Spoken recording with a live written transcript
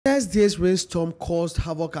Thursday's rainstorm caused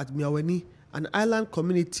havoc at Miawani, an island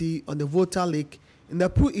community on the Volta Lake in the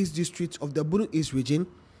Pro East district of the Bunu East region,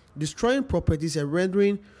 destroying properties and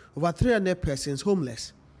rendering over 300 persons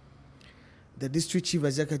homeless. The district chief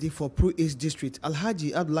executive for Pro East district,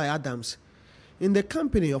 Alhaji Abdullahi Adams, in the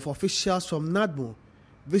company of officials from NADMO,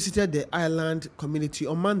 visited the island community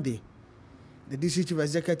on Monday. The district chief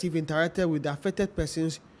executive interacted with the affected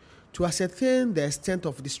persons to ascertain the extent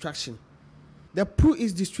of destruction. The Pro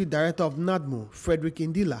East District Director of NADMO, Frederick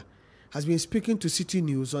Indila, has been speaking to Citi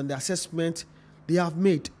News on the assessment they have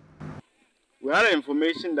made. We had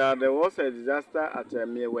information that there was a disaster at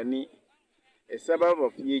Miawani, a suburb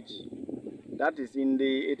of Yeji. That is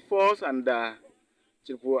it falls under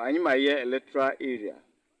Chilpo Animaye electoral area,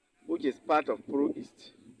 which is part of Pro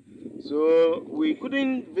East. So we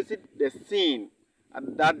couldn't visit the scene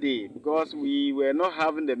at that day because we were not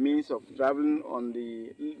having the means of traveling on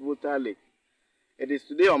the Volta Lake. It is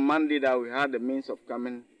today on Monday that we had the means of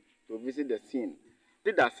coming to visit the scene.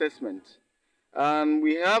 Did the assessment. And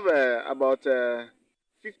we have about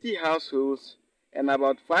 50 households and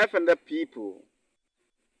about 500 people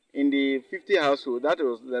in the 50 households. That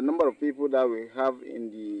was the number of people that we have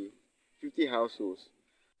in the 50 households.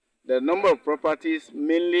 The number of properties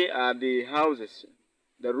mainly are the houses,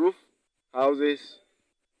 the roof houses,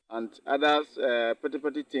 and others,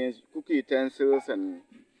 petty things, cooking utensils and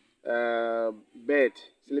bed,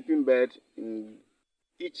 sleeping bed in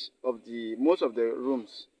most of the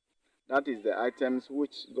rooms. That is the items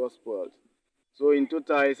which got spoiled. So in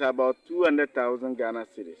total, it's about 200,000 Ghana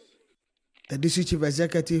cedis. The district chief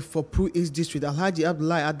executive for Pro East District, Alhaji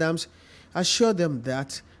Abdullahi Adams, assured them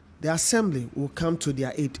that the assembly will come to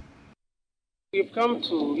their aid. We've come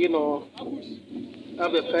to,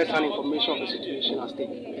 have a first-hand information of the situation at stake.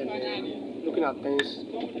 And looking at things,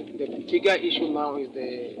 the bigger issue now is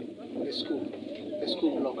the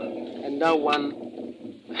school block, and that one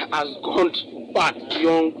has gone bad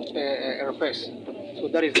beyond repairs. So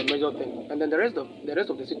that is the major thing. And then the rest of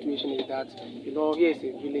the situation is that here is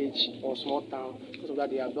a village or small town. Because of that,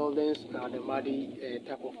 there are buildings and the muddy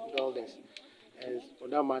type of buildings. And for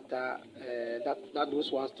that matter, that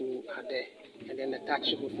those ones too are there. And then the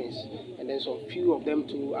thatch roofings, and then some few of them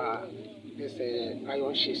too are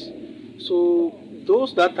iron sheets. So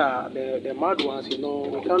those that are the mud ones, we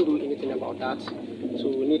can't do anything about that. So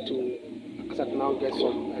we need to, as of now, get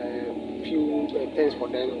some few things for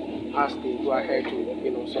them as they go ahead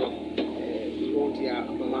to sort of hold their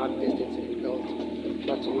mud distance and build.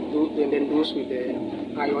 But then those with the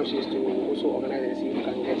iron sheets to also organize and see if we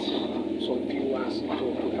can get some few ones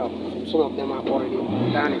to help. So some of them have already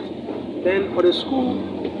done it. Then for the school,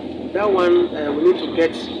 that one we need to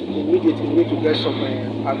get immediately. We need to get some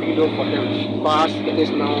pavilion for them. Because it is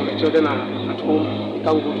now the children are at home, they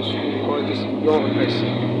can't go to school because it is beyond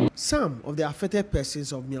repairs. Some of the affected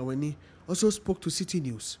persons of Miawani also spoke to Citi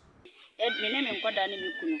News. We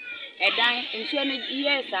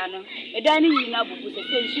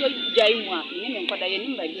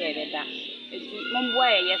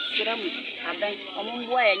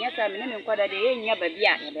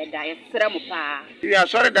are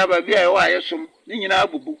sorry that baby I some nina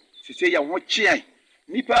bubu say ya wochia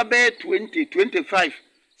nipa be 20-25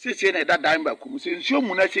 say na that dime bakum say nsuo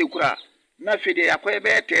mu na say kura na fede yakwa be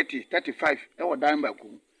 30-35 e wo dime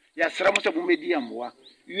bakum ya sra mo se bu medi amwa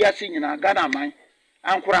wi ase nyina Ghana man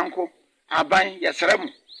ankoranko aban ya sra mu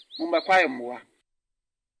mo ba kwa amwa